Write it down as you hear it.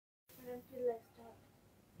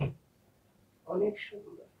অনেক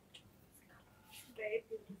সুন্দর,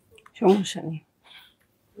 সমস্যা নেই।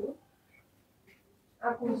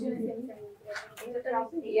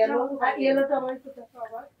 ইয়েলোটা আমার একটু দেখো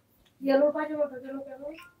আবার, ইয়েলো পাজামাটা কেন কেন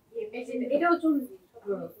এটাও চুনরি।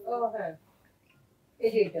 ও হ্যাঁ, এই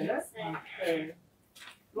যে এটা না, হ্যাঁ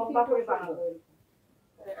লম্বা করে বানাবো।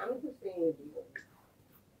 আমি তো সেই দিব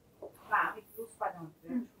না, আমি লুজ পাজামা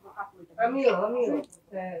আমিও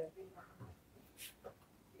হ্যাঁ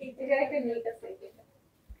এটা একটা নেট আছে এটা।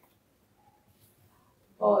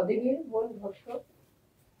 ও দেখি বোন ভক্ত,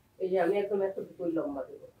 এই যে আমি একদম এত দুই লম্বা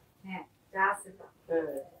দেব। হ্যাঁ যা আছে তা।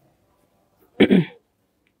 হ্যাঁ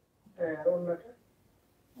হ্যাঁ আর অন্যটা,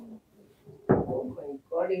 ও মাই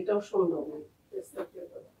গড এটাও সুন্দর।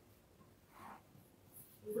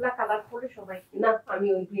 এগুলা কালার করে সবাই না, আমি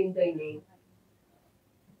ওই গ্রিনটাই নেই,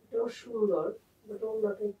 এটাও সুন্দর বাট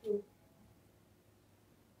অন্যটা একটু,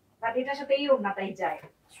 বাট এটার সাথে এই অন্যটাই যায়।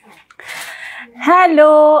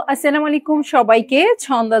 হ্যালো, আসসালামু আলাইকুম সবাইকে।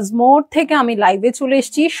 ছন্দাস মোড থেকে আমি লাইভে চলে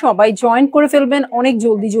এসেছি, সবাই জয়েন করে ফেলবেন অনেক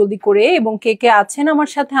জলদি জলদি করে, এবং কে কে আছেন আমার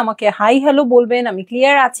সাথে আমাকে হাই হ্যালো বলবেন, আমি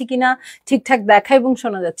ক্লিয়ার আছি কিনা, ঠিকঠাক দেখা এবং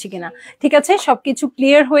শোনা যাচ্ছে কিনা। ঠিক আছে, সবকিছু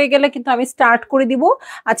ক্লিয়ার হয়ে গেলে কিন্তু আমি স্টার্ট করে দিব।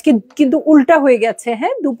 আজকে কিন্তু উল্টা হয়ে গেছে,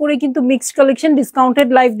 হ্যাঁ দুপুরে কিন্তু মিক্সড কালেকশন ডিসকাউন্টেড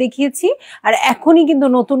লাইভ দেখিয়েছি, আর এখনই কিন্তু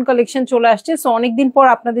নতুন কালেকশন চলে আসছে। সো অনেকদিন পর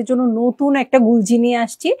আপনাদের জন্য নতুন একটা গুলজি নিয়ে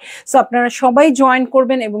আসছি। সো আপনারা সবাই জয়েন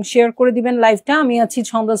করবেন এবং শেয়ার করে দিবেন লাইভটা। আমি আছি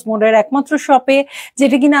ছন্দাস মোডের একমাত্র শপে,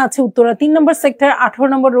 যেটা কিনা আছে উত্তরা 3 নম্বর সেক্টর, 18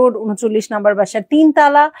 নম্বর রোড, 39 নম্বর বাসা, 3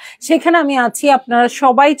 তালা। সেখানে আমি আছি, আপনারা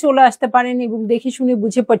সবাই চলে আসতে পারেন এবং দেখে শুনে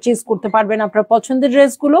বুঝে পারচেজ করতে পারবেন আপনার পছন্দের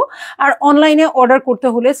ড্রেসগুলো। আর অনলাইনে অর্ডার করতে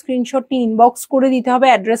হলে স্ক্রিনশটটি ইনবক্স করে দিতে হবে,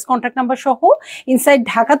 অ্যাড্রেস কন্ট্যাক্ট নাম্বার সহ। ইনসাইড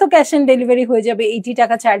ঢাকা তো ক্যাশ অন ডেলিভারি হয়ে যাবে 80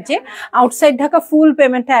 টাকা চার্জে, আউটসাইড ঢাকা ফুল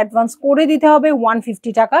পেমেন্টটা অ্যাডভান্স করে দিতে হবে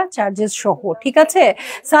 150 টাকা চার্জেস সহ। ঠিক আছে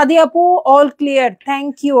সাদি আপু, অল ক্লিয়ার,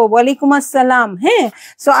 থ্যাংক ইউ, ওয়ালাইকুম আসসালাম। হ্যাঁ,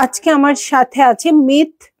 সো আজকে আমার সাথে আছে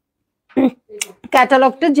মিথ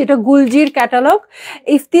ক্যাটালগটা, যেটা গুলজির ক্যাটালগ।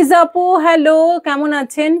 ইফতিজা আপু হ্যালো, কেমন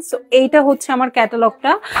আছেন? সো এইটা হচ্ছে আমার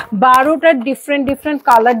ক্যাটালগটা, 12টা ডিফারেন্ট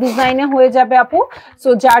কালার ডিজাইনে হয়ে যাবে আপু। সো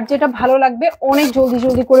যার যেটা ভালো লাগবে অনেক জলদি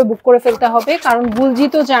জলদি করে বুক করে ফেলতে হবে, কারণ গুলজি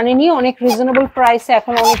তো জানেনই অনেক রিজনেবল প্রাইসে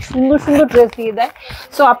এখন অনেক সুন্দর সুন্দর ড্রেস দিয়ে দেয়।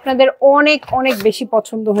 সো আপনাদের অনেক বেশি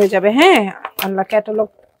পছন্দ হয়ে যাবে। হ্যাঁ আল্লাহ, ক্যাটালগ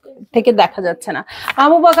থেকে দেখা যাচ্ছে না।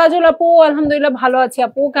 আমু বা কাজল আপু, আলহামদুলিল্লাহ ভালো আছি।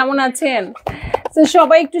 আপু কেমন আছেন? তো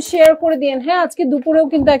সবাই একটু শেয়ার করে দিন। হ্যাঁ আজকে দুপুরেও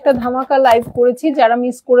কিন্তু একটা ধামাকা লাইভ করেছি, যারা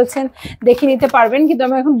মিস করেছেন দেখে নিতে পারবেন, কিন্তু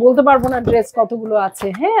আমি এখন বলতে পারবো না ড্রেস কতগুলো আছে।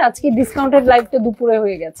 হ্যাঁ আজকে ডিসকাউন্টেড লাইভটা দুপুরে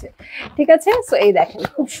হয়ে গেছে। ঠিক আছে, সো এই দেখেন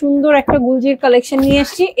খুব সুন্দর একটা গুলজির কালেকশন নিয়ে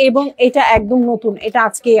এসেছি, এবং এটা একদম নতুন, এটা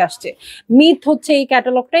আজকেই আসছে। মিথ হচ্ছে এই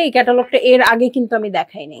ক্যাটালগটা এর আগে কিন্তু আমি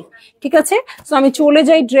দেখাইনি। ঠিক আছে, সো আমি চলে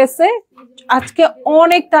যাই ড্রেসে। আজকে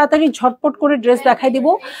অনেক তাড়াতাড়ি ঝটপট করে ড্রেস দেখাই দিব।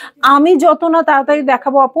 আমি যত না তাড়াতাড়ি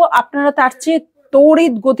দেখাবো আপু, আপনারা তার চেয়ে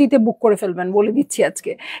তড়িৎ গতিতে বুক করে ফেলবেন বলে দিচ্ছি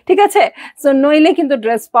আজকে। ঠিক আছে, সো নইলে কিন্তু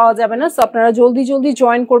ড্রেস পাওয়া যাবে না। সো আপনারা জলদি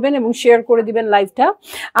জয়েন করবেন এবং শেয়ার করে দিবেন লাইভটা।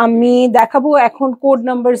 আমি দেখাবো এখন কোড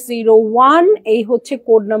নাম্বার 01, এই হচ্ছে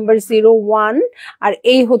কোড নাম্বার 01, আর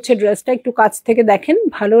এই হচ্ছে ড্রেসটা। একটু কাছ থেকে দেখেন,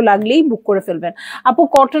 ভালো লাগলেই বুক করে ফেলবেন। আপু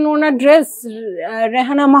কটন ওনার ড্রেস,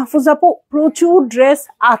 রেহানা মাহফুজ আপু, প্রচুর ড্রেস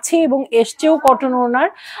আছে এবং এসছেও কটন ওনার।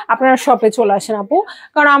 আপনারা শপে চলে আসেন আপু,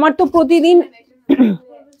 কারণ আমার তো প্রতিদিন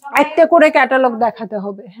একটা করে ক্যাটালগ দেখাতে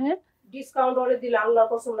হবে। হ্যাঁ ডিসকাউন্ট করে দিলে আল্লাহর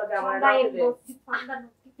কসম লাগে আমার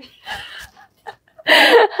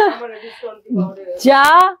যা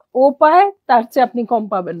ও পায় তার চেয়ে আপনি কম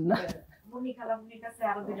পাবেন না।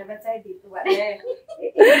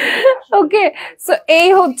 ওকে, সো এই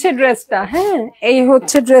হচ্ছে ড্রেসটা। হ্যাঁ এই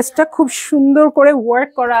হচ্ছে ড্রেসটা, খুব সুন্দর করে ওয়ার্ক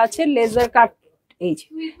করা আছে, লেজার কাট, এই যে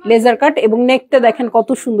লেজার কাট, এবং নেকটা দেখেন কত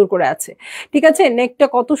সুন্দর করে আছে। ঠিক আছে, নেকটা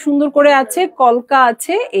কত সুন্দর করে আছে, কলকা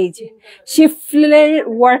আছে, এই যে শিফলের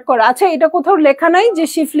ওয়ার্ক করা আছে। এটা কোথাও লেখা নাই যে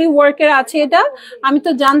শিফলি ওয়ার্কের আছে, এটা আমি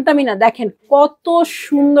তো জানতামই না। দেখেন কত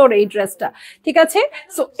সুন্দর এই ড্রেসটা। ঠিক আছে,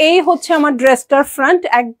 সো এই হচ্ছে আমার ড্রেসটার ফ্রন্ট,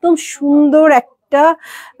 একদম সুন্দর একটা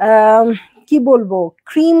কি বলবো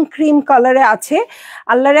ক্রিম কালারে আছে।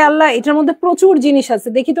 আল্লাহ রে আল্লাহ, এটার মধ্যে প্রচুর জিনিস আছে।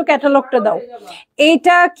 দেখি তো ক্যাটালগটা দাও।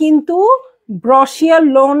 এটা কিন্তু ব্রশিয়ার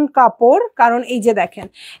লোন কাপড়, কারণ এই যে দেখেন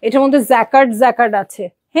এটার মধ্যে জ্যাকার্ড আছে।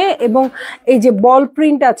 হ্যাঁ, এবং এই যে বল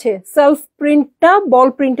প্রিন্ট আছে, সেলফ প্রিন্টটা বল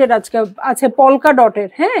প্রিন্টেড আছে পলকা ডটের।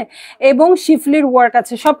 হ্যাঁ, এবং শিফলির ওয়ার্ক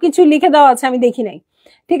আছে, সবকিছু লিখে দেওয়া আছে, আমি দেখি নাই।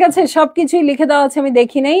 ঠিক আছে, সবকিছুই লিখে দেওয়া আছে, আমি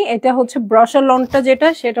দেখি নাই। এটা হচ্ছে ব্রশার লনটা, যেটা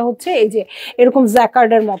সেটা হচ্ছে এই যে এরকম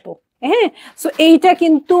জ্যাকার্ডের মতো। হ্যাঁ, সো এইটা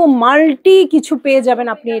কিন্তু মাল্টি কিছু পেয়ে যাবেন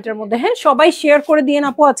আপনি এটার মধ্যে। হ্যাঁ, সবাই শেয়ার করে দিয়েন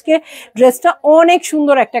আপু, আজকে ড্রেসটা অনেক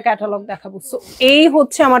সুন্দর একটা ক্যাটালগ দেখাবো। সো এই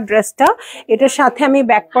হচ্ছে আমার ড্রেসটা, এটার সাথে আমি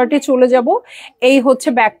ব্যাক পার্টে চলে যাব। এই হচ্ছে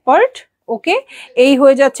ব্যাক পার্ট। ওকে, এই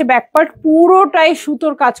হয়ে যাচ্ছে ব্যাক পার্ট, পুরোটাই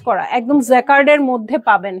সুতোর কাজ করা, একদম জ্যাকার্ডের মধ্যে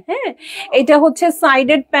পাবেন। হ্যাঁ, এটা হচ্ছে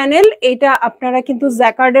সাইডেড প্যানেল, এটা আপনারা কিন্তু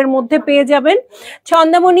জ্যাকার্ডের মধ্যে পেয়ে যাবেন।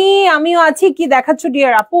 ছন্দামণি আমিও আছি, কি দেখাচ্ছ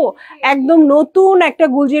ডিয়ার আপু? একদম নতুন একটা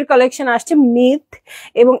গুলজির কালেকশন আসছে মিথ,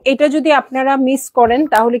 এবং এটা যদি আপনারা মিস করেন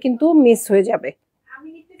তাহলে কিন্তু মিস হয়ে যাবে,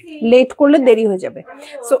 লেট করলে দেরি হয়ে যাবে।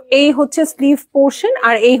 সো এই হচ্ছে স্লিভ পোর্শন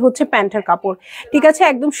আর এই হচ্ছে প্যান্টের কাপড়। ঠিক আছে,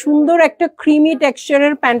 একদম সুন্দর একটা ক্রিমি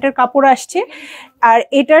টেক্সচারের প্যান্টের কাপড় আসছে, আর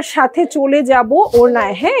এটার সাথে চলে যাব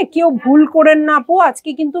ওড়নায়। হ্যাঁ, কেউ ভুল করেন না আপু, আজকে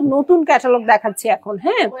কিন্তু নতুন ক্যাটালগ দেখাচ্ছি এখন।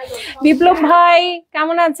 হ্যাঁ, বিপ্লব ভাই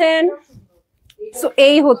কেমন আছেন? সো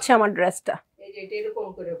এই হচ্ছে আমার ড্রেসটা,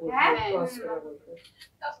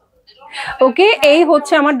 ওকে, এই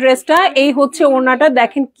হচ্ছে আমার ড্রেসটা, এই হচ্ছে ওড়নাটা।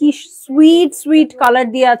 দেখেন কি সুইট সুইট কালার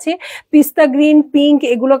দিয়ে আছে, পিস্তা গ্রিন, পিঙ্ক,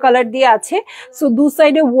 এগুলো কালার দিয়ে আছে। সো দু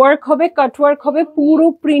সাইডে ওয়ার্ক হবে, কাট ওয়ার্ক হবে, পুরো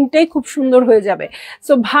প্রিন্টটাই খুব সুন্দর হয়ে যাবে।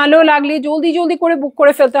 সো ভালো লাগলে জলদি জলদি করে বুক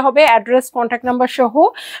করে ফেলতে হবে, অ্যাড্রেস, কন্ট্যাক্ট নাম্বার সহ।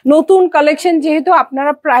 নতুন কালেকশন যেহেতু,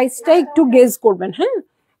 আপনারা প্রাইসটা একটু গেজ করবেন। হ্যাঁ,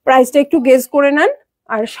 প্রাইসটা একটু গেজ করে নেন,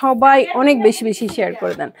 আর সবাই অনেক বেশি বেশি শেয়ার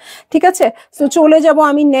করে দেন। ঠিক আছে, সো চলে যাব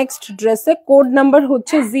আমি নেক্সট ড্রেসে। কোড নাম্বার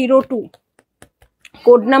হচ্ছে 02,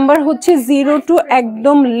 কোড নাম্বার হচ্ছে 02,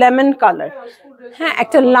 একদম লেমন কালার। হ্যাঁ,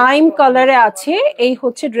 একটা লাইম কালারে আছে, এই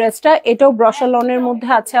হচ্ছে ড্রেসটা। এটাও ব্রশালনের মধ্যে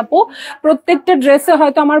আছে আপু। প্রত্যেকটা ড্রেসে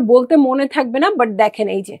হয়তো আমার বলতে মনে থাকবে না, বাট দেখেন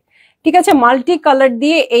এই যে, ঠিক আছে, মাল্টি কালার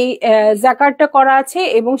দিয়ে এই জ্যাকার্ডটা করা আছে,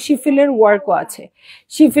 এবং শিফিলের ওয়ার্কও আছে,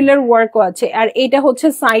 শিফিলের ওয়ার্কও আছে। আর এটা হচ্ছে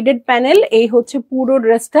সাইডেড প্যানেল, এই হচ্ছে পুরো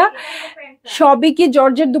ড্রেসটা। সবই কি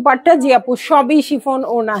জর্জের দুপাট্টা? জি আপু, সবই শিফন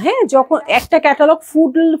ওনা। হ্যাঁ, যখন একটা ক্যাটালগ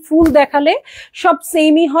ফুল দেখালে সব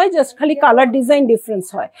সেমই হয়, জাস্ট খালি কালার ডিজাইন ডিফারেন্স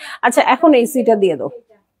হয়। আচ্ছা, এখন এই সিটা দিয়ে দাও।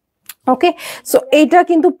 ওকে, সো এইটা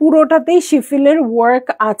কিন্তু পুরোটাতেই শিফিলের ওয়ার্ক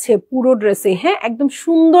আছে পুরো ড্রেসে। হ্যাঁ, একদম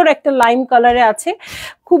সুন্দর একটা লাইম কালারে আছে,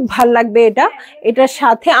 খুব ভাল লাগবে এটা। এটার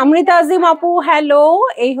সাথে অমৃতা আজিম আপু হ্যালো,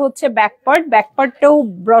 এই হচ্ছে ব্যাক পার্ট, ব্যাক পার্টটাও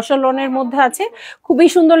ব্রশালনের মধ্যে আছে, খুবই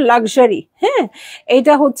সুন্দর লাক্সারি। হ্যাঁ,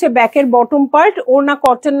 এটা হচ্ছে ব্যাকের বটম পার্ট। ওড়না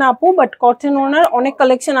কটন না আপু, বাট কটন ওড়নার অনেক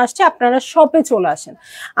কালেকশন আসছে, আপনারা শপে চলে আসেন।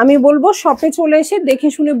 আমি বলবো শপে চলে এসে দেখে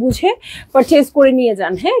শুনে বুঝে পারচেজ করে নিয়ে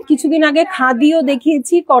যান। হ্যাঁ, কিছুদিন আগে খাদিও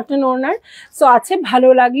দেখিয়েছি কটন ওড়নার, সো আছে, ভালো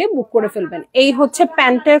লাগলে বুক করে ফেলবেন। এই হচ্ছে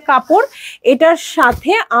প্যান্টের কাপড়, এটার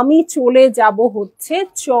সাথে আমি চলে যাব হচ্ছে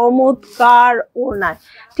চমৎকার ওড়না।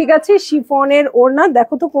 ঠিক আছে, শিফনের ওড়না,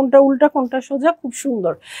 দেখো তো কোনটা উল্টা কোনটা সোজা, খুব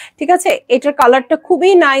সুন্দর। ঠিক আছে, এটার কালারটা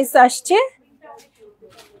খুবই নাইস আসছে।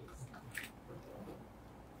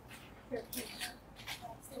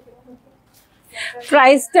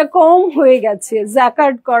 প্রাইসটা কম হয়ে গেছে,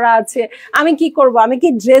 জ্যাকার্ড করা আছে। আমি কি করব? আমি কি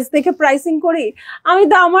ড্রেস দেখে প্রাইসিং করি? আমি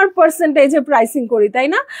তো আমার পার্সেন্টেজে প্রাইসিং করি, তাই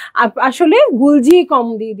না? আসলে গুলজি কম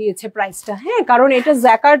দিয়ে দিয়েছে প্রাইসটা। হ্যাঁ, কারণ এটা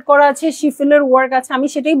জ্যাকার্ড করা আছে, শিফিলের ওয়ার্ক আছে, আমি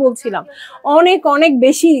সেটাই বলছিলাম, অনেক অনেক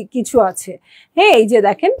বেশি কিছু আছে। হ্যাঁ, এই যে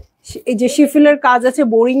দেখেন, এই যে শিফিলের কাজ আছে,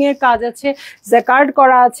 বোরিং এর কাজ আছে, জ্যাকার্ড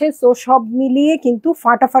করা আছে, সো সব মিলিয়ে কিন্তু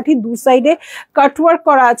ফাটাফাটি দু সাইডে কাটওয়ার্ক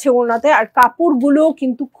করা আছে ওনাতে। আর কাপড়গুলো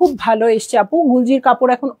কিন্তু খুব ভালো এসছে আপু, গুলজির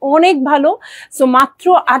কাপড় এখন অনেক ভালো। সো মাত্র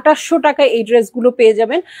 2800 টাকায় এই ড্রেসগুলো পেয়ে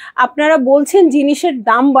যাবেন। আপনারা বলছেন জিনিসের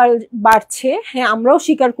দাম বাড়ছে, হ্যাঁ আমরাও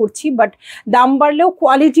স্বীকার করছি, বাট দাম বাড়লেও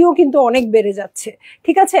কোয়ালিটিও কিন্তু অনেক বেড়ে যাচ্ছে।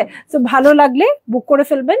 ঠিক আছে, সো ভালো লাগলে বুক করে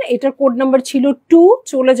ফেলবেন। এটার কোড নাম্বার ছিল 2,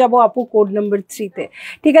 চলে যাব আপু কোড নাম্বার 3-তে।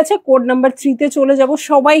 ঠিক আছে, কোড নাম্বার 3-তে চলে যাব।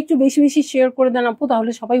 সবাই একটু বেশি বেশি শেয়ার করে দেন আপু,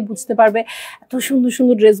 তাহলে সবাই বুঝতে পারবে এত সুন্দর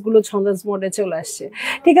সুন্দর ড্রেসগুলো ছন্দাস মোডে চলে আসছে।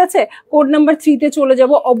 ঠিক আছে, কোড নাম্বার 3-তে চলে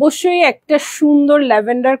যাব। অবশ্যই একটা সুন্দর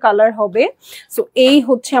ল্যাভেন্ডার কালার হবে। সো এই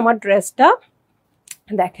হচ্ছে আমার ড্রেসটা,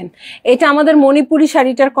 দেখেন এটা আমাদের মণিপুরি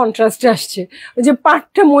শাড়িটার কন্ট্রাস্ট আসছে। ওই যে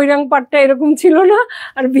পাটটা, ময়রাং পাটটা এরকম ছিল না,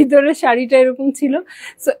 আর ভিতরে শাড়িটা এরকম ছিল।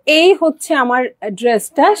 সো এই হচ্ছে আমার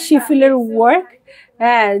ড্রেসটা, শিফিলের ওয়ার্ক।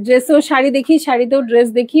 হ্যাঁ, ড্রেসেও শাড়ি দেখি, শাড়িতেও ড্রেস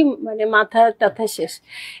দেখি, মানে মাথা টাথা শেষ।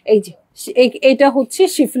 এই যে এটা হচ্ছে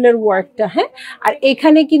শিফলের ওয়ার্কটা। হ্যাঁ, আর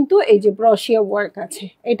এখানে কিন্তু এই যে ব্রশিয়া ওয়ার্ক আছে,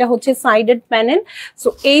 এটা হচ্ছে সাইডেড প্যানেল। সো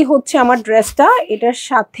এই হচ্ছে আমার ড্রেসটা। এটার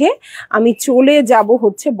সাথে আমি চলে যাব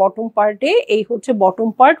হচ্ছে বটম পার্টে। এই হচ্ছে বটম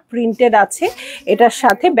পার্ট, প্রিন্টেড আছে, এটার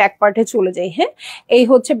সাথে ব্যাক পার্টে চলে যাই। হ্যাঁ, এই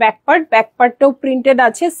হচ্ছে ব্যাক পার্ট, ব্যাক পার্টটাও প্রিন্টেড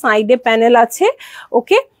আছে, সাইডে প্যানেল আছে।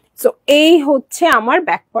 ওকে, সো এই হচ্ছে আমার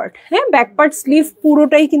ব্যাক পার্ট। হ্যাঁ, ব্যাক পার্ট স্লিভ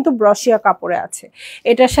পুরোটাই কিন্তু ব্রশিয়া কাপড়ে আছে।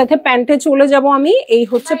 এটার সাথে প্যান্টে চলে যাব আমি। এই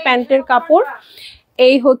হচ্ছে প্যান্টের কাপড়,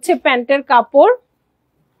 এই হচ্ছে প্যান্টের কাপড়।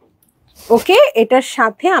 ওকে, এটার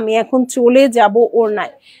সাথে আমি এখন চলে যাব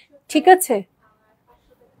ওড়নায়। ঠিক আছে,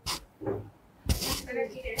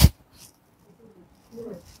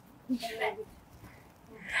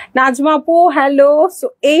 নাজমা আপু হ্যালো। সো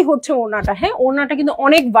এই হচ্ছে ওড়নাটা। হ্যাঁ, ওড়নাটা কিন্তু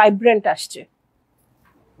অনেক ভাইব্রেন্ট আসছে।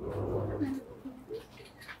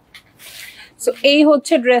 সো এই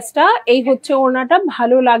হচ্ছে ড্রেসটা, এই হচ্ছে ওড়নাটা।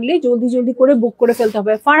 ভালো লাগলে জলদি জলদি করে বুক করে ফেলতে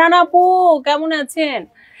হবে। ফারহানা আপু কেমন আছেন?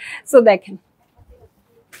 সো দেখেন,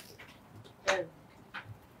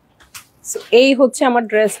 এই হচ্ছে আমার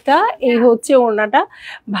ড্রেসটা, এই হচ্ছে ওড়নাটা।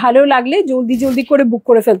 ভালো লাগলে জলদি জলদি করে বুক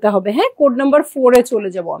করে ফেলতে হবে। হ্যাঁ, কোড নাম্বার 4 এ চলে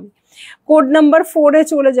যাব আমি, কোড নাম্বার 4 এ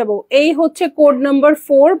চলে যাব। এই হচ্ছে code number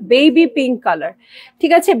 4, baby pink colour.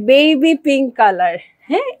 ঠিক আছে, বেবি পিঙ্ক কালার।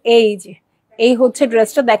 হ্যাঁ, এই যে এই হচ্ছে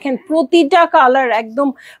ড্রেসটা। দেখেন প্রতিটা কালার একদম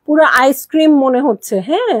পুরো আইসক্রিম মনে হচ্ছে।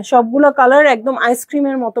 হ্যাঁ, সবগুলো কালার একদম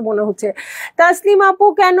আইসক্রিমের মতো মনে হচ্ছে। তাসলিম আপু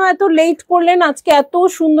কেন এত লেট করলেন আজকে? এত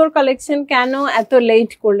সুন্দর কালেকশন, কেন এত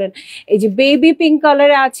লেট করলেন? এই যে বেবি পিঙ্ক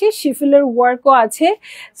কালারে আছে, শিফিলের ওয়ার্কও আছে।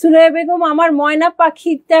 সুরাইয়া বেগম, আমার ময়না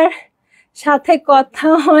পাখিটার সাথে কথা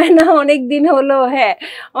হয় না অনেক দিন হলো। হ্যাঁ,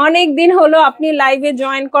 অনেক দিন হলো আপনি লাইভে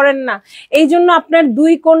জয়েন করেন না, এই জন্য আপনার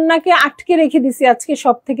 2 কন্যাকে আটকে রেখে দিছি, আজকে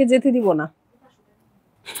সব থেকে যেতে দিব না।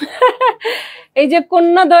 এই যে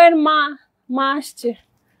কন্যাদয়ের মা আসছে,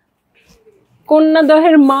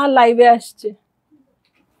 কন্যাদয়ের মা লাইভে আসছে।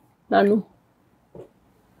 নানু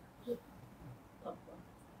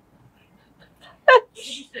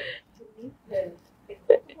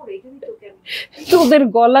তোদের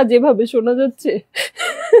গলা যেভাবে শোনা যাচ্ছে,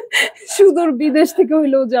 সুদূর বিদেশ থেকে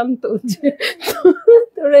হইলেও জানতো যে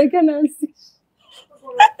তোরা এখানে আসছিস।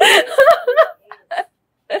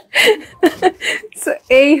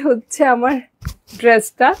 এই হচ্ছে আমার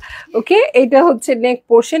ড্রেসটা। ওকে, এটা হচ্ছে নেক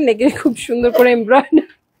পোর্শন, নেকে খুব সুন্দর করে এমব্রয়ডারি।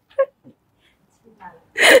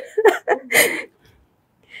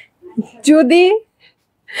 যদি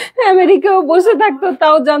আমেরিকাও বসে থাকতো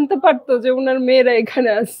তাও জানতে পারতো যে ওনার মেয়েরা এখানে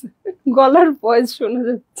আছে। গলার ভয়েস শোনা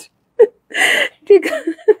যাচ্ছে। ঠিক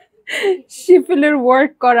আছে, শিফিলের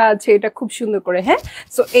ওয়ার্ক করা আছে, এটা খুব সুন্দর করে। হ্যাঁ,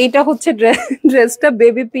 সো এইটা হচ্ছে ড্রেসটা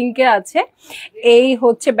বেবি পিঙ্কে আছে। এই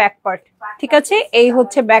হচ্ছে ব্যাক পার্ট। ঠিক আছে, এই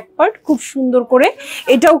হচ্ছে ব্যাক পার্ট, খুব সুন্দর করে।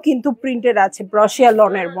 এটাও কিন্তু প্রিন্টেড আছে ব্রাশিয়া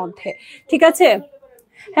লনের মধ্যে। ঠিক আছে,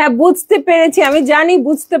 হ্যাঁ বুঝতে পেরেছি, আমি জানি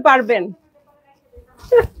বুঝতে পারবেন,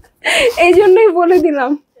 এই জন্যই বলে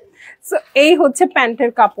দিলাম। সো এই হচ্ছে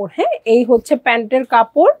প্যান্টের কাপড়। হ্যাঁ, এই হচ্ছে প্যান্টের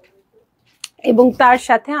কাপড়, এবং তার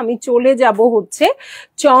সাথে আমি চলে যাব হচ্ছে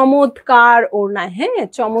চমৎকার ওড়নায়। হ্যাঁ,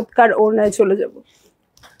 চমৎকার ওড়নায় চলে যাব।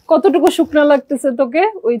 কতটুকু শুকনা লাগতেছে তোকে?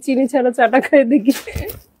 ওই চিনি ছাড়া চাটা খাই দেখি।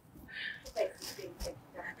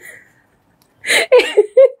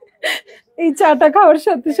 এই চাটা খাওয়ার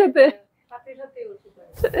সাথে সাথে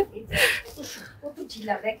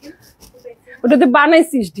ওটাতে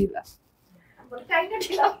বানাইছিস ঢিলা,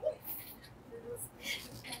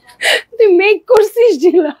 তুই মেক করছিস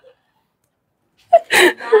ঢিলা।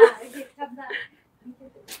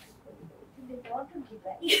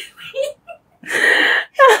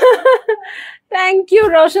 থ্যাংক ইউ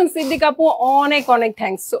রোশন সিদ্দিক আপু, অনেক অনেক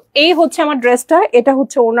থ্যাংকস। সো এই হচ্ছে আমার ড্রেসটা, এটা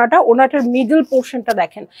হচ্ছে ওনাটা। ওনাটার মিডল পোর্শনটা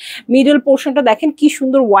দেখেন, মিডল পোর্শনটা দেখেন কি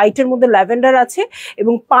সুন্দর, হোয়াইটের মধ্যে ল্যাভেন্ডার আছে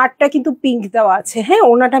এবং পার্টটা কিন্তু পিঙ্ক দেওয়া আছে। হ্যাঁ,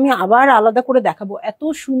 ওনাটা আমি আবার আলাদা করে দেখাবো, এত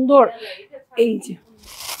সুন্দর। এই যে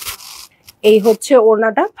এই হচ্ছে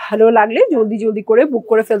ওড়নাটা। ভালো লাগলে জলদি জলদি করে বুক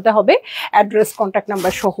করে ফেলতে হবে, অ্যাড্রেস কন্ট্যাক্ট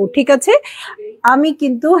নাম্বার সহ। ঠিক আছে, আমি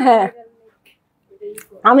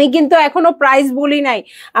কিন্তু এখনো প্রাইস বলি নাই,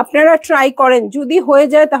 আপনারা ট্রাই করেন, যদি হয়ে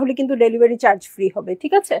যায় তাহলে কিন্তু ডেলিভারি চার্জ ফ্রি হবে।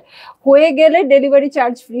 ঠিক আছে, হয়ে গেলে ডেলিভারি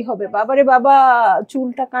চার্জ ফ্রি হবে। বাবারে বাবা,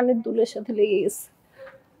 চুলটা কানের দুলের সাথে লেগে গেছে।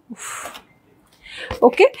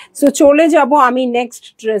 ওকে, সো চলে যাব আমি নেক্সট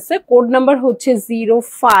ড্রেসে। কোড নাম্বার হচ্ছে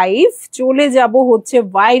 05। চলে যাব হচ্ছে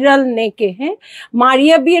ভাইরাল নেকে। হ্যাঁ,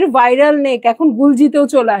 মারিয়া বিয়ের ভাইরাল নেক এখন গুলজিতেও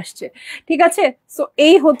চলে আসছে। ঠিক আছে, সো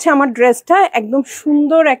এই হচ্ছে আমার ড্রেসটা, একদম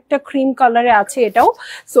সুন্দর একটা ক্রিম কালারে আছে এটাও।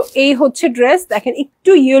 সো এই হচ্ছে ড্রেস, দেখেন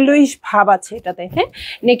একটু ইয়েলোইশ ভাব আছে এটাতে। হ্যাঁ,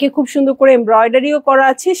 নেকে খুব সুন্দর করে এমব্রয়ডারিও করা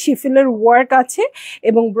আছে, শিফিলের ওয়ার্ক আছে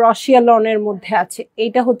এবং ব্রাশিয়া লনের মধ্যে আছে।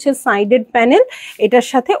 এইটা হচ্ছে সাইডেড প্যানেল, এটার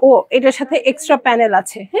সাথে এটার সাথে এক্সট্রা প্যানেল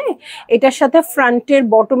আছে। হ্যাঁ, এটার সাথে ফ্রন্টের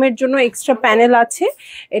বটমের জন্য এক্সট্রা প্যানেল আছে।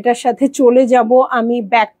 এটার সাথে চলে যাব আমি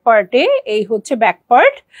ব্যাক পার্টে। এই হচ্ছে ব্যাক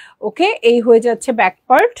পার্ট। ওকে, এই হয়ে যাচ্ছে ব্যাক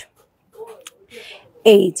পার্ট,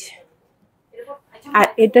 এই যে। আর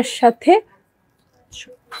এটার সাথে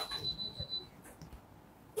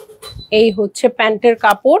এই হচ্ছে প্যান্টের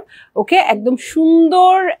কাপড়। ওকে, একদম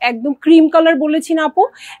সুন্দর, একদম ক্রিম কালার বলেছি না আপু,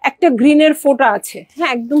 একটা গ্রিনের ফোঁটা আছে।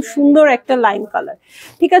 হ্যাঁ, একদম সুন্দর একটা লাইম কালার।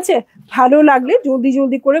 ঠিক আছে, ভালো লাগলে জলদি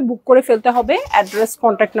জলদি করে বুক করে ফেলতে হবে, অ্যাড্রেস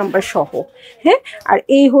কন্ট্যাক্ট নাম্বার সহ। হ্যাঁ, আর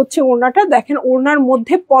এই হচ্ছে ওড়নাটা, দেখেন ওড়নার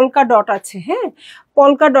মধ্যে পলকা ডট আছে। হ্যাঁ,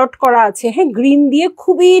 পলকা ডট করা আছে। হ্যাঁ, গ্রিন দিয়ে,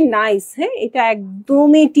 খুবই নাইস। হ্যাঁ, এটা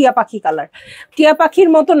একদমই টিয়া পাখি কালার, টিয়া পাখির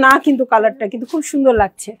মতো না কিন্তু কালারটা কিন্তু খুব সুন্দর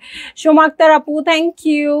লাগছে। সোমা আক্তার আপু থ্যাংক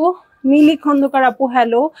ইউ। মিলি খন্দকার আপু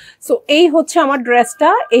হ্যালো। সো এই হচ্ছে আমার ড্রেসটা,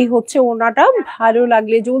 এই হচ্ছে ওড়নাটা। ভালো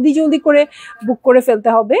লাগলে জলদি জলদি করে বুক করে ফেলতে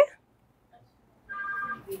হবে,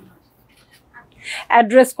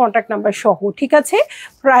 অ্যাড্রেস কন্ট্যাক্ট নাম্বার সহ। ঠিক আছে,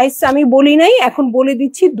 প্রাইস আমি বলি নাই, এখন বলে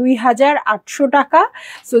দিচ্ছি 2800 টাকা।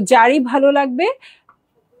 সো যারই ভালো লাগবে,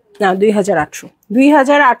 না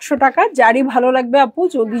 2800 টাকা, যারই ভালো লাগবে আপু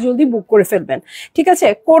জলদি জলদি বুক করে ফেলবেন। ঠিক আছে,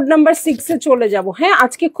 কোড নাম্বার 6 এ চলে যাব। হ্যাঁ,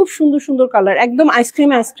 আজকে খুব সুন্দর সুন্দর কালার, একদম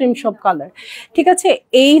আইসক্রিম সব কালার। ঠিক আছে,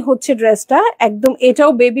 এই হচ্ছে ড্রেসটা, একদম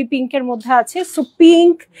এটাও বেবি পিঙ্কের মধ্যে আছে। সো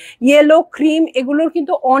পিঙ্ক, ইয়েলো, ক্রিম এগুলোর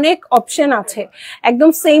কিন্তু অনেক অপশন আছে, একদম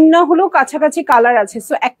সেম না হলেও কাছাকাছি কালার আছে।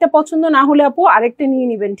 সো একটা পছন্দ না হলে আপু আরেকটা নিয়ে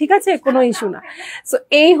নেবেন, ঠিক আছে, কোনো ইস্যু না। সো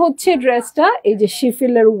এই হচ্ছে ড্রেসটা, এই যে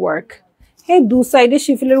শিফিলের ওয়ার্ক, হ্যাঁ দু সাইডে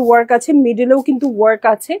শিফিলের ওয়ার্ক আছে, মিডলেও কিন্তু ওয়ার্ক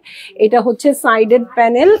আছে। এটা হচ্ছে সাইডেড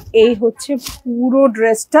প্যানেল, এই হচ্ছে পুরো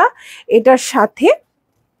ড্রেসটা। এটার সাথে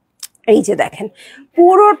এই যে দেখেন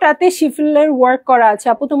পুরোটাতে শিফিলের ওয়ার্ক করা আছে।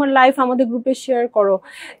 আপু তোমার লাইভ আমাদের গ্রুপে শেয়ার করো,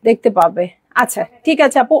 দেখতে পাবে। আচ্ছা ঠিক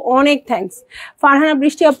আছে আপু, অনেক থ্যাঙ্কস। ফারহানা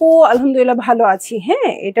বৃষ্টি আপু আলহামদুলিল্লাহ ভালো আছি।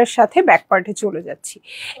 হ্যাঁ, এটার সাথে ব্যাক পার্টে চলে যাচ্ছি।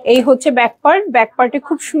 এই হচ্ছে ব্যাক পার্ট, ব্যাক পার্টে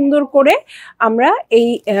খুব সুন্দর করে আমরা এই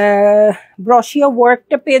ব্রশিয়া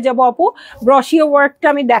ওয়ার্কটা পেয়ে যাবো আপু। ব্রশিয়া ওয়ার্কটা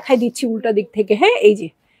আমি দেখাই দিচ্ছি উল্টা দিক থেকে। হ্যাঁ, এই যে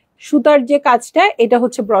সুতার যে কাজটা, এটা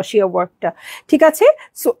হচ্ছে ব্রশিয়া ওয়ার্কটা। ঠিক আছে,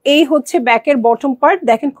 সো এই হচ্ছে ব্যাকের বটম পার্ট,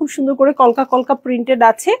 দেখেন খুব সুন্দর করে কলকা কলকা প্রিন্টেড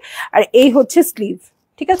আছে। আর এই হচ্ছে স্লিভ,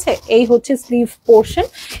 ঠিক আছে, এই হচ্ছে স্লিভ পোর্শন।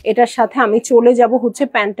 এটার সাথে আমি চলে যাব হচ্ছে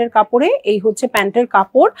প্যান্টের কাপড়ে, এই হচ্ছে প্যান্টের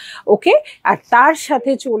কাপড়। ওকে, আর তার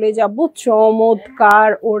সাথে চলে যাব চমৎকার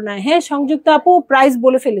ওড়না। হ্যাঁ সংযুক্ত আপু, প্রাইস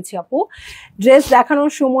বলে ফেলেছি আপু, ড্রেস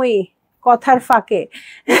দেখানোর সময় কথার ফাঁকে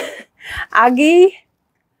আগেই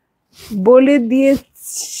বলে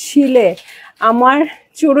দিয়েছিলে আমার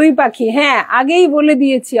চড়ুই পাখি। হ্যাঁ আগেই বলে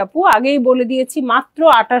দিয়েছি আপু, আগেই বলে দিয়েছি, মাত্র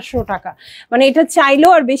 2800 টাকা। মানে এটা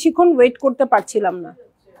চাইলেও আর বেশিক্ষণ ওয়েট করতে পারছিলাম না।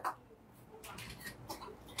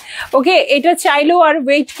 ওকে, এটা চাইলেও আর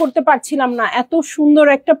ওয়েট করতে পারছিলাম না, এত সুন্দর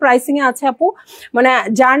একটা প্রাইসিং এ আছে আপু। মানে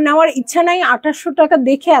যার নেওয়ার ইচ্ছা নাই 2800 টাকা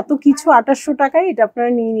দেখে এত কিছু 2800 টাকায় এটা আপনারা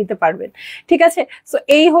নিয়ে নিতে পারবেন। ঠিক আছে, সো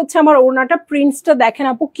এই হচ্ছে আমার ওড়নাটা। প্রিন্টসটা দেখেন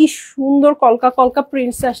আপু, কি সুন্দর কলকা কলকা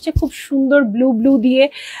প্রিন্টস আসছে, খুব সুন্দর ব্লু দিয়ে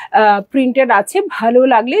প্রিন্টেড আছে। ভালো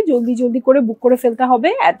লাগলে জলদি জলদি করে বুক করে ফেলতে হবে,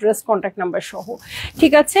 অ্যাড্রেস কন্ট্যাক্ট নাম্বার সহ।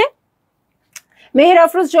 ঠিক আছে, মেহের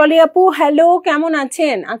আফরোজ জলি আপু হ্যালো, কেমন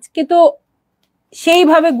আছেন? আজকে তো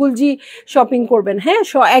সেইভাবে গুলজি শপিং করবেন। হ্যাঁ,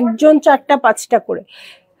 একজন 4টা 5টা করে।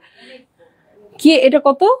 কি এটা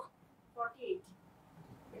কত?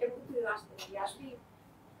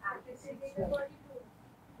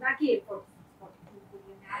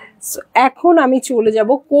 এখন আমি চলে যাব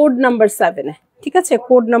কোড নাম্বার 7-এ। ঠিক আছে,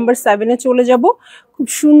 কোড নাম্বার 7-এ চলে যাব। খুব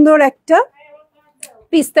সুন্দর একটা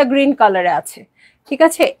পিস্তা গ্রিন কালারে আছে। ঠিক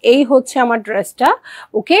আছে, এই হচ্ছে আমার ড্রেসটা।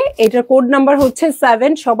 ওকে, এটার কোড নাম্বার হচ্ছে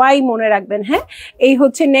 7, সবাই মনে রাখবেন। হ্যাঁ, এই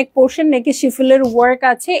হচ্ছে নেক পোর্শন, নেকে শিফিলের ওয়ার্ক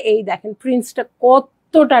আছে। এই দেখেন প্রিন্টসটা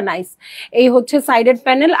কতটা নাইস। এই হচ্ছে সাইডেড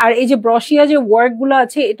প্যানেল, আর এই যে ব্রশিয়া যে ওয়ার্ক গুলো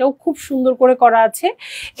আছে এটাও খুব সুন্দর করে করা আছে।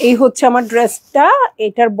 এই হচ্ছে আমার ড্রেসটা,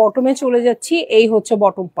 এটার বটমে চলে যাচ্ছি। এই হচ্ছে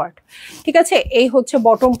বটম পার্ট। ঠিক আছে, এই হচ্ছে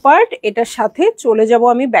বটম পার্ট। এটার সাথে চলে যাব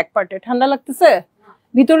আমি ব্যাক পার্টে। ঠান্ডা লাগতেছে,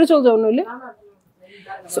 ভিতরে চলে যাবো নইলে।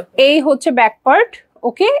 সো এই হচ্ছে ব্যাক পার্ট।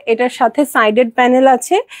 ওকে, এটার সাথে সাইডেড প্যানেল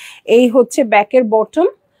আছে। এই হচ্ছে ব্যাকের বটম।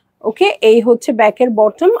 ওকে, এই হচ্ছে ব্যাকের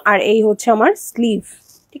বটম, আর এই হচ্ছে আমার স্লিভ।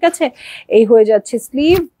 ঠিক আছে, এই হয়ে যাচ্ছে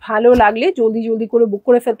স্লিভ। ভালো লাগলে জলদি জলদি করে বুক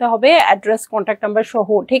করে ফেলতে হবে, অ্যাড্রেস কন্ট্যাক্ট নাম্বার সহ।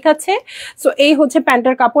 ঠিক আছে, সো এই হচ্ছে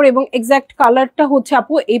প্যান্টের কাপড়, এবং এক্সাক্ট কালারটা হচ্ছে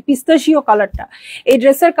আপু এই পিস্তাশিও কালারটা। এই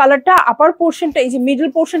ড্রেসের কালারটা আপার পোর্শনটা, এই যে মিডল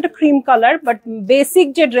পোর্শনটা ক্রিম কালার, বাট বেসিক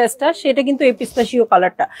যে ড্রেসটা সেটা কিন্তু এই পিস্তাশিও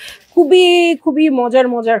কালারটা। খুবই খুবই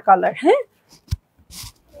মজার কালার। হ্যাঁ,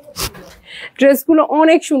 ড্রেসগুলো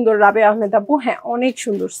অনেক সুন্দর রাবে আহমেদ আপু। হ্যাঁ অনেক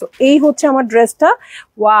সুন্দর। সো এই হচ্ছে আমার ড্রেসটা।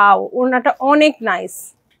 ওয়াও, ওড়নাটা অনেক নাইস।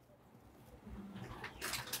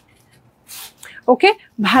 ওকে,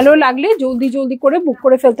 ভালো লাগলে জলদি জলদি করে বুক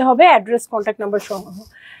করে ফেলতে হবে, অ্যাড্রেস কন্ট্যাক্ট নাম্বার সহ।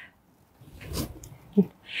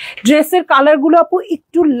 ড্রেসের কালার গুলো আপু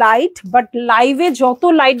একটু লাইট, বাট লাইভে যত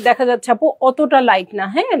লাইট দেখা যাচ্ছে আপু অতটা লাইট না।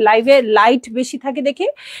 হ্যাঁ, লাইভে লাইট বেশি থাকে দেখে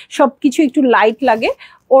সবকিছু একটু লাইট লাগে,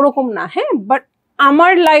 ওরকম না। হ্যাঁ, বাট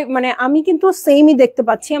আমার লাইভ মানে আমি কিন্তু সেমই দেখতে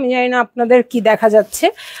পাচ্ছি, আমি জানি না আপনাদের কি দেখা যাচ্ছে,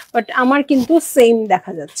 বাট আমার কিন্তু সেম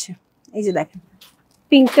দেখা যাচ্ছে। এই যে দেখেন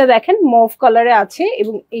পিঙ্কটা দেখেন মভ কালারে আছে,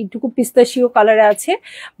 এবং এইটুকু পিস্তাশিও কালারে আছে।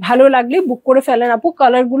 ভালো লাগলে বুক করে ফেলেন আপু,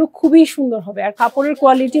 কালারগুলো খুবই সুন্দর হবে, আর কাপড়ের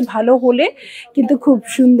কোয়ালিটি ভালো হলে কিন্তু খুব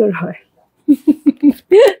সুন্দর হয়।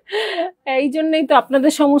 এই জন্যই তো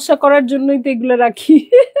আপনাদের সমস্যা করার জন্যই তো এগুলো রাখি।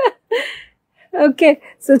 ওকে,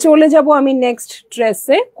 সো চলে যাব আমি নেক্সট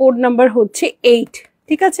ড্রেসে। কোড নাম্বার হচ্ছে 8।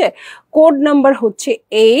 ঠিক আছে, কোড নাম্বার হচ্ছে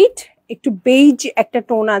 8। একটু বেইজ একটা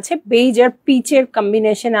টোন আছে, বেইজ আর পিচের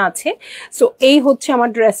কম্বিনেশনে আছে। সো এই হচ্ছে আমার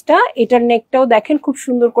ড্রেসটা। এটার নেকটাও দেখেন খুব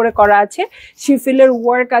সুন্দর করে করা আছে, শিফিলের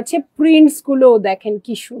ওয়ার্ক আছে, প্রিন্টস গুলোও দেখেন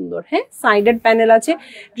কি সুন্দর। হ্যাঁ, সাইডেড প্যানেল আছে,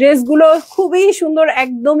 ড্রেসগুলো খুবই সুন্দর,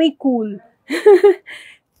 একদমই কুল।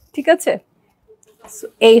 ঠিক আছে,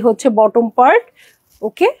 এই হচ্ছে বটম পার্ট।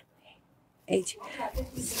 ওকে,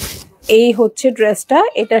 এই হচ্ছে ড্রেসটা,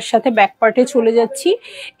 এটার সাথে ব্যাক পার্টে চলে যাচ্ছি।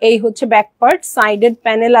 এই হচ্ছে ব্যাক পার্ট, সাইডেড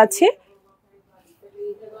প্যানেল আছে।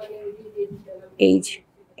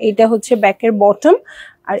 এইটা হচ্ছে ব্যাকের বটম,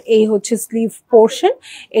 আর এই হচ্ছে স্লিভ পোর্শন।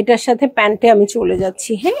 এটার সাথে প্যান্টে আমি চলে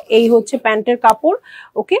যাচ্ছি। হ্যাঁ, এই হচ্ছে প্যান্টের কাপড়।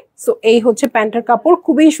 ওকে, সো এই হচ্ছে প্যান্টের কাপড়,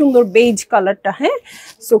 খুবই সুন্দর বেজ কালারটা। হ্যাঁ,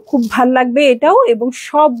 সো খুব ভাল লাগবে এটাও, এবং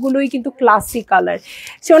সবগুলোই কিন্তু ক্লাসি কালার।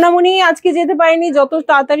 সোনামণি আজকে যেতে পারিনি, যত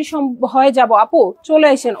তাড়াতাড়ি হয় যাব। আপু চলে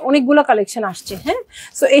আসেন, অনেকগুলো কালেকশন আসছে। হ্যাঁ,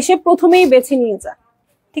 সো এসে প্রথমেই বেছে নিয়ে যা,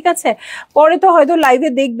 ঠিক আছে? পরে তো হয়তো লাইভে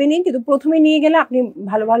দেখবেনই, কিন্তু প্রথমে নিয়ে গেলে আপনি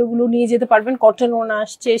ভালো ভালোগুলো নিয়ে যেতে পারবেন। কটন ওড়না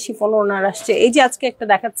আসছে, শিফন ওড়নার আসছে, এই যে আজকে একটা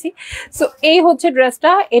দেখাচ্ছি। সো এই হচ্ছে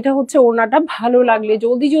ড্রেসটা, এটা হচ্ছে ওড়নাটা। ভালো লাগলে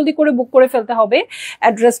জলদি জলদি করে বুক করে ফেলতে হবে,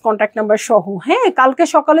 অ্যাড্রেস কন্ট্যাক্ট নাম্বার সহ। হ্যাঁ, কালকে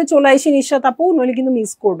সকালে চলে আসে নিশাত আপু, নইলে কিন্তু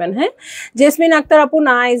মিস করবেন। হ্যাঁ, জেসমিন আক্তার আপু,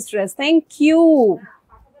 nice dress, thank you.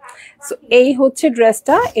 So এই হচ্ছে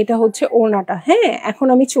ড্রেসটা, এটা হচ্ছে ওড়নাটা। হ্যাঁ, এখন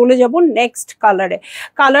আমি চলে যাব নেক্সট কালারে।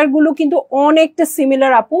 কালারগুলো কিন্তু অনেকটা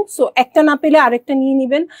সিমিলার আপু, সো একটা না পেলে আরেকটা নিয়ে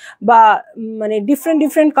নেবেন, বা মানে ডিফারেন্ট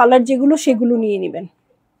ডিফারেন্ট কালার যেগুলো সেগুলো নিয়ে নেবেন,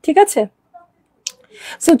 ঠিক আছে?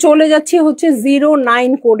 সো চলে যাচ্ছি হচ্ছে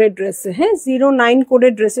 09 কোডের ড্রেসে। হ্যাঁ, 09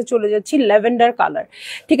 কোডের ড্রেসে চলে যাচ্ছি, ল্যাভেন্ডার কালার।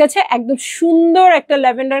 ঠিক আছে, একদম সুন্দর একটা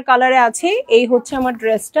ল্যাভেন্ডার কালারে আছে। এই হচ্ছে আমার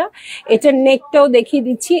ড্রেসটা, এটার নেকটাও দেখিয়ে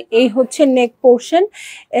দিচ্ছি। এই হচ্ছে নেক portion.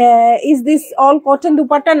 Is this all cotton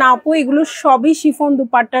dupatta? না আপু, এগুলো সবই শিফন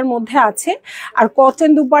দুপাট্টার মধ্যে আছে। আর কটন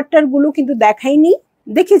দুপাট্টার গুলো কিন্তু দেখাইনি,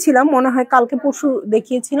 দেখেছিলাম মনে হয় কালকে পরশু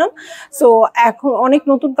দেখিয়েছিলাম। সো এখন অনেক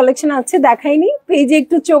নতুন কালেকশন আছে, দেখাইনি। পেজে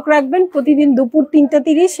একটু চোখ রাখবেন, প্রতিদিন দুপুর 3টা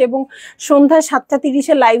 30 এবং সন্ধ্যা 7টা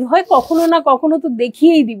 30-এ লাইভ হয়, কখনো না কখনো তো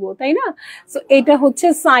দেখিয়েই দিব, তাই না? সো এটা হচ্ছে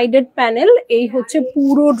সাইডেড প্যানেল, এই হচ্ছে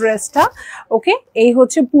পুরো ড্রেসটা। ওকে, এই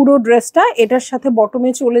হচ্ছে পুরো ড্রেসটা, এটার সাথে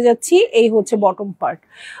বটমে চলে যাচ্ছি। এই হচ্ছে বটম পার্ট।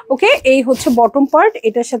 ওকে, এই হচ্ছে বটম পার্ট,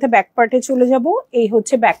 এটার সাথে ব্যাক পার্টে চলে যাব। এই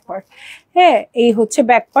হচ্ছে ব্যাক পার্ট। হ্যাঁ, এই হচ্ছে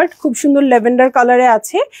ব্যাক পার্ট, খুব সুন্দর ল্যাভেন্ডার কালারে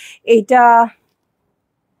আছে। এইটা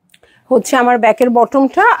হচ্ছে আমার ব্যাকের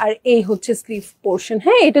বটমটা, আর এই হচ্ছে স্লিভ পোর্শন।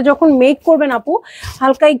 হ্যাঁ, এটা যখন মেক করবেন আপু,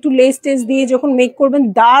 হালকা একটু লেস টেস দিয়ে যখন মেক করবেন,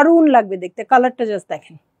 দারুণ লাগবে দেখতে। কালারটা জাস্ট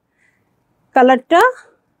দেখেন, কালারটা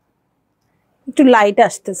একটু লাইট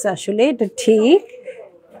আসতেছে আসলে, এটা ঠিক,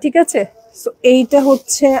 ঠিক আছে? সো এইটা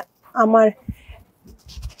হচ্ছে আমার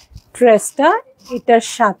ড্রেসটা, এটার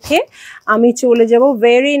সাথে আমি চলে যাব।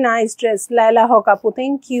 ভেরি নাইস ড্রেস, লায়লা হক আপু,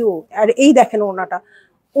 থ্যাংক ইউ। আর এই দেখেন ওড়নাটা,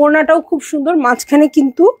 ওড়নাটাও খুব সুন্দর, মাঝখানে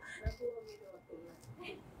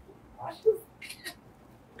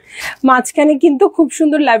কিন্তু খুব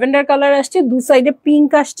সুন্দর ল্যাভেন্ডার কালার আসছে, দু সাইডে পিঙ্ক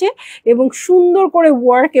আসছে, এবং সুন্দর করে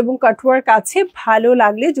ওয়ার্ক এবং কাটওয়ার্ক আছে। ভালো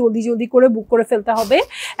লাগলে জলদি জলদি করে বুক করে ফেলতে হবে,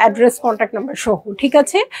 অ্যাড্রেস কন্ট্যাক্ট নাম্বার সহ, ঠিক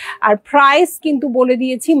আছে? আর প্রাইস কিন্তু বলে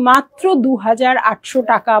দিয়েছি, মাত্র 2800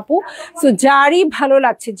 টাকা আপু। সো যারই ভালো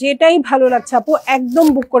লাগছে, যেটাই ভালো লাগছে আপু, একদম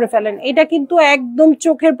বুক করে ফেলেন। এটা কিন্তু একদম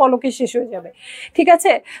চোখের পলকে শেষ হয়ে যাবে, ঠিক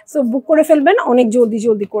আছে? সো বুক করে ফেলবেন অনেক জলদি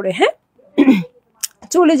জলদি করে। হ্যাঁ,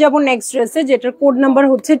 চলে যাব নেক্সট ড্রেসে, যেটার কোড নাম্বার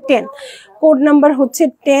হচ্ছে 10। কোড নাম্বার হচ্ছে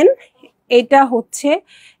 10। এটা হচ্ছে,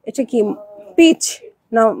 এটা কি পিচ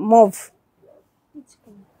না মভ?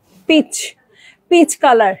 পিচ, পিচ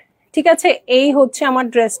কালার, ঠিক আছে? এই হচ্ছে আমার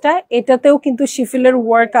ড্রেসটা, এটাতেও কিন্তু শিফিলের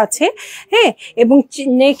ওয়ার্ক আছে। হ্যাঁ, এবং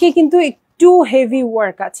নেকে কিন্তু একটু হেভি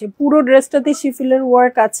ওয়ার্ক আছে, পুরো ড্রেসটাতে শিফিলের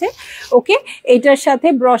ওয়ার্ক আছে। ওকে, এটার সাথে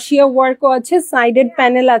ব্রশিয়া ওয়ার্কও আছে, সাইডেড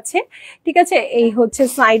প্যানেল আছে, ঠিক আছে? এই হচ্ছে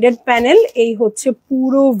সাইডেড প্যানেল, এই হচ্ছে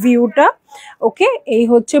পুরো ভিউটা। ওকে, এই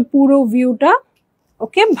হচ্ছে পুরো ভিউটা।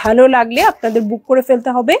 ওকে, ভালো লাগলে আপনাদের বুক করে ফেলতে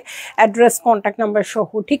হবে, অ্যাড্রেস কন্ট্যাক্ট নাম্বার সহ,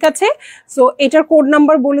 ঠিক আছে? সো এটার কোড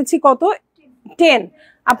নাম্বার বলেছি কত? 10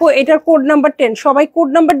 আপু, এটার কোড নাম্বার 10। সবাই কোড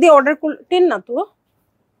নাম্বার দিয়ে অর্ডার 10 না তো,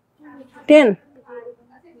 10।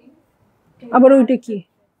 আবার ওইটা কি?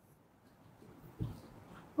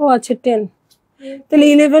 ও আচ্ছা, 10, তাহলে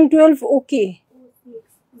 11 12। ওকে,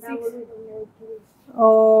 ও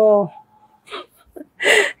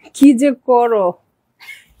কি যে করো,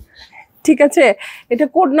 ঠিক আছে? এটা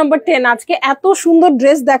কোড নাম্বার 10। আজকে এত সুন্দর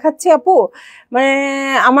ড্রেস দেখাচ্ছে আপু, মানে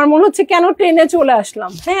আমার মনে হচ্ছে কেন ট্রেনে চলে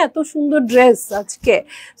আসলাম। হ্যাঁ, এত সুন্দর ড্রেস আজকে।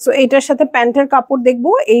 সো এটার সাথে প্যান্টের কাপড়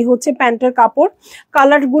দেখবো, এই হচ্ছে প্যান্টের কাপড়।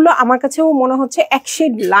 কালার গুলো আমার কাছেও মনে হচ্ছে এক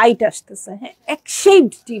শেড লাইট আসতেছে। হ্যাঁ, এক শেড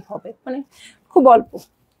ডিপ হবে, মানে খুব অল্প।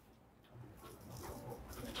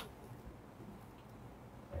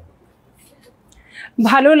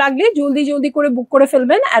 ভালো লাগলে জলদি জলদি করে বুক করে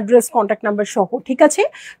ফেলবেন, অ্যাড্রেস কন্ট্যাক্ট নাম্বার সহ, ঠিক আছে?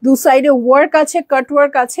 দু সাইডে ওয়ার্ক আছে, কাট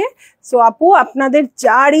ওয়ার্ক আছে। সো আপু আপনাদের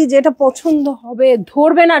যারই যেটা পছন্দ হবে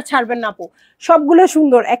ধরবেন আর ছাড়বেন না আপু, সবগুলো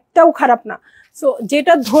সুন্দর, একটাও খারাপ না। সো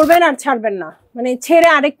যেটা ধরবেন আর ছাড়বেন না, মানে ছেড়ে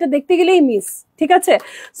আরেকটা দেখতে গেলেই মিস, ঠিক আছে?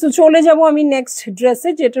 সো চলে যাব আমি নেক্সট ড্রেসে,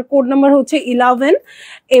 যেটার কোড নাম্বার হচ্ছে 11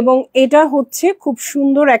 এবং এটা হচ্ছে খুব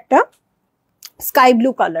সুন্দর একটা স্কাই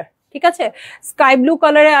ব্লু কালার, ঠিক আছে? স্কাই ব্লু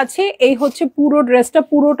কালারে আছে। এই হচ্ছে পুরো ড্রেসটা,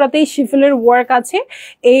 পুরোটাতেই শিফলের ওয়ার্ক আছে।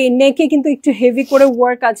 এই নেকে কিন্তু একটু হেভি করে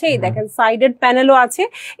ওয়ার্ক আছে। এই দেখেন সাইডেড প্যানেলও আছে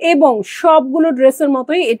এবং সবগুলো ড্রেসের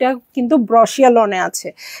মতোই এটা কিন্তু ব্রশিয়া লনে আছে,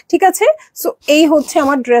 ঠিক আছে? সো এই হচ্ছে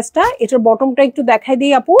আমার ড্রেসটা। এটার বটমটা একটু দেখাই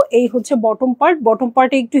দিই আপু। এই হচ্ছে বটম পার্ট, বটম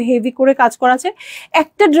পার্টে একটু হেভি করে কাজ করা আছে।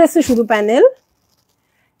 একটা ড্রেসে শুধু প্যানেল,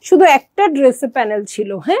 শুধু একটা ড্রেসে প্যানেল ছিল,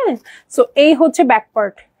 হ্যাঁ? সো এই হচ্ছে ব্যাক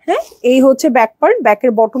পার্ট, হ্যাঁ? এই হচ্ছে ব্যাক পার্ট।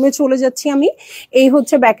 ব্যাকের বটমে চলে যাচ্ছি আমি। এই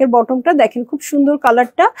হচ্ছে ব্যাকের বটমটা, দেখেন খুব সুন্দর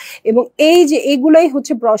কালারটা। এবং এই যে এগুলাই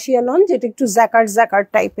হচ্ছে ব্রশিয়া লন, যেটা একটু জ্যাকার জ্যাকার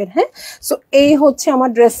টাইপের, হ্যাঁ? সো এই হচ্ছে আমার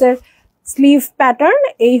ড্রেসের স্লিভ প্যাটার্ন।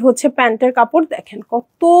 এই হচ্ছে প্যান্টের কাপড়, দেখেন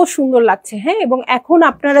কত সুন্দর লাগছে, হ্যাঁ? এবং এখন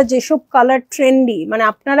আপনারা যেসব কালার ট্রেন্ডি, মানে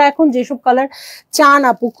আপনারা এখন যেসব কালার চান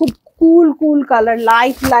আপু, খুব কুল কুল কালার,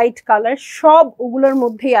 লাইট লাইট কালার, সব ওগুলোর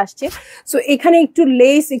মধ্যেই আসছে। সো এখানে একটু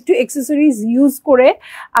লেস, একটু অ্যাক্সেসরিজ ইউজ করে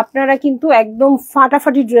আপনারা কিন্তু একদম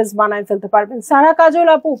ফাটাফাটি ড্রেস বানায় ফেলতে পারবেন। সারা কাজল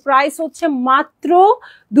আপু প্রাইস হচ্ছে মাত্র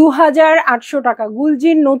 2800 টাকা।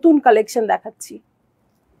 গুলজির নতুন কালেকশন দেখাচ্ছি,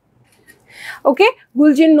 ওকে?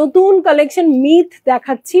 গুলজির নতুন কালেকশন মিথ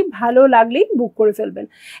দেখাচ্ছি, ভালো লাগলেই বুক করে ফেলবেন।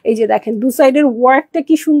 এই যে দেখেন দু সাইডের ওয়ার্কটা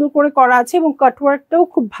কি সুন্দর করে করা আছে এবং কাট ওয়ার্কটাও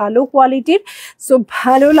খুব ভালো কোয়ালিটির। সো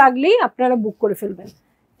ভালো লাগলেই আপনারা বুক করে ফেলবেন,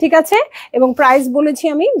 ঠিক আছে? এবং প্রাইস বলেছি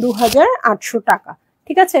আমি 2800 টাকা,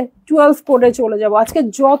 ঠিক আছে? 12 কোডে চলে যাব। আজকে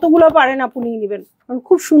যতগুলো পারেন আপনি নিয়ে নেবেন, কারণ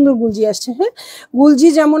খুব সুন্দর গুলজি আসছে, হ্যাঁ? গুলজি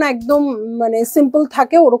যেমন একদম মানে সিম্পল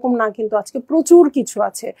থাকে ওরকম না, কিন্তু আজকে প্রচুর কিছু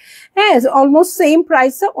আছে, হ্যাঁ? অলমোস্ট সেম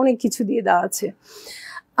প্রাইসে অনেক কিছু দিয়ে দেওয়া আছে।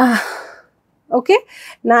 ওকে,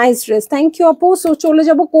 নাইস ড্রেস, থ্যাংক ইউ আপু। সো চলে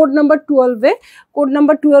যাব কোড নাম্বার 12-এ। কোড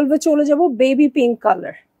নাম্বার 12-এ চলে যাব বেবি পিঙ্ক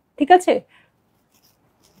কালার, ঠিক আছে?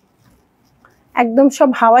 একদম সব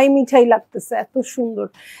হাওয়াই মিঠাই লাগতেছে, এত সুন্দর,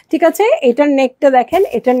 ঠিক আছে? এটার নেকটা দেখেন,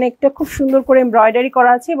 এটার নেকটা খুব সুন্দর করে এমব্রয়ডারি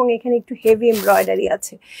করা আছে এবং এখানে একটু হেভি এমব্রয়ডারি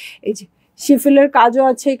আছে। এই যে শিফলের কাজও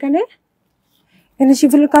আছে এখানে। এখানে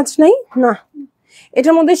শিফলের কাজ নাই না,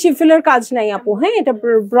 এটার মধ্যে শিফলের কাজ নাই আপু, হ্যাঁ? এটা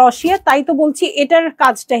ব্রশিয়া, তাই তো বলছি এটার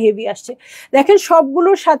কাজটা হেভি আসছে। দেখেন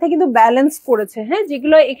সবগুলোর সাথে কিন্তু ব্যালেন্স করেছে, হ্যাঁ?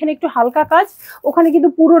 যেগুলো এখানে একটু হালকা কাজ, ওখানে কিন্তু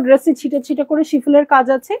পুরো ড্রেসে ছিটে ছিটে করে শিফলের কাজ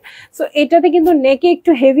আছে। সো এটাতে কিন্তু নেকে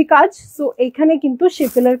একটু হেভি কাজ, সো এখানে কিন্তু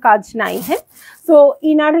শিফলের কাজ নাই, হ্যাঁ? সো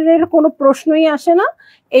ইনারের কোনো প্রশ্নই আসে না।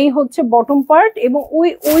 এই হচ্ছে বটম পার্ট এবং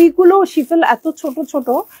ওইগুলো শিফল এত ছোট ছোট,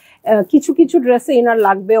 কিছু কিছু ড্রেসে ইনার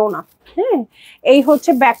লাগবেও না, হ্যাঁ? এই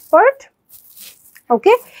হচ্ছে ব্যাক পার্ট,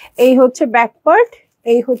 ওকে? এই হচ্ছে ব্যাক পার্ট,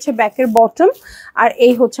 এই হচ্ছে ব্যাকের বটম, আর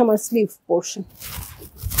এই হচ্ছে আমার স্লিভ পোর্শন,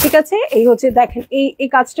 ঠিক আছে? এই হচ্ছে দেখেন এই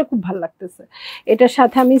কাজটা খুব ভালো লাগতেছে। এটার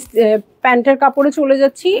সাথে আমি প্যান্টের কাপড়ে চলে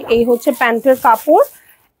যাচ্ছি। এই হচ্ছে প্যান্টের কাপড়।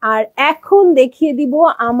 আর এখন দেখিয়ে দিব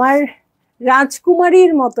আমার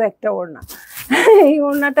রাজকুমারীর মতো একটা ওড়না। এই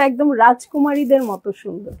ওড়নাটা একদম রাজকুমারীদের মতো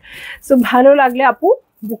সুন্দর। সো ভালো লাগলে আপু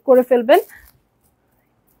বুক করে ফেলবেন,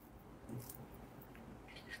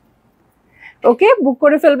 ওকে? বুক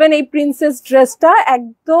করে ফেলবেন। এই প্রিন্সেস ড্রেসটা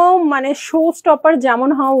একদম মানে শো স্টপার যেমন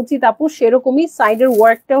হওয়া উচিত আপু, সেরকমই। সাইডের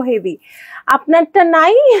ওয়ার্কটাও হেভি। আপনারটা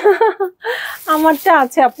নাই, আমারটা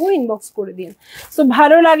আছে আপু, ইনবক্স করে দিন। সো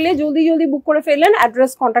ভালো লাগলে জলদি জলদি বুক করে ফেললেন,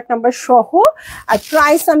 অ্যাড্রেস কন্ট্যাক্ট নাম্বার সহ। আর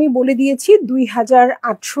প্রাইস আমি বলে দিয়েছি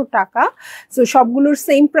 2800 টাকা। সো সবগুলোর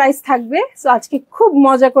সেম প্রাইস থাকবে। সো আজকে খুব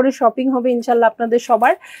মজা করে শপিং হবে ইনশাল্লাহ আপনাদের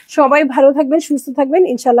সবার। সবাই ভালো থাকবেন, সুস্থ থাকবেন,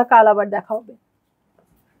 ইনশাল্লাহ কাল আবার দেখা হবে।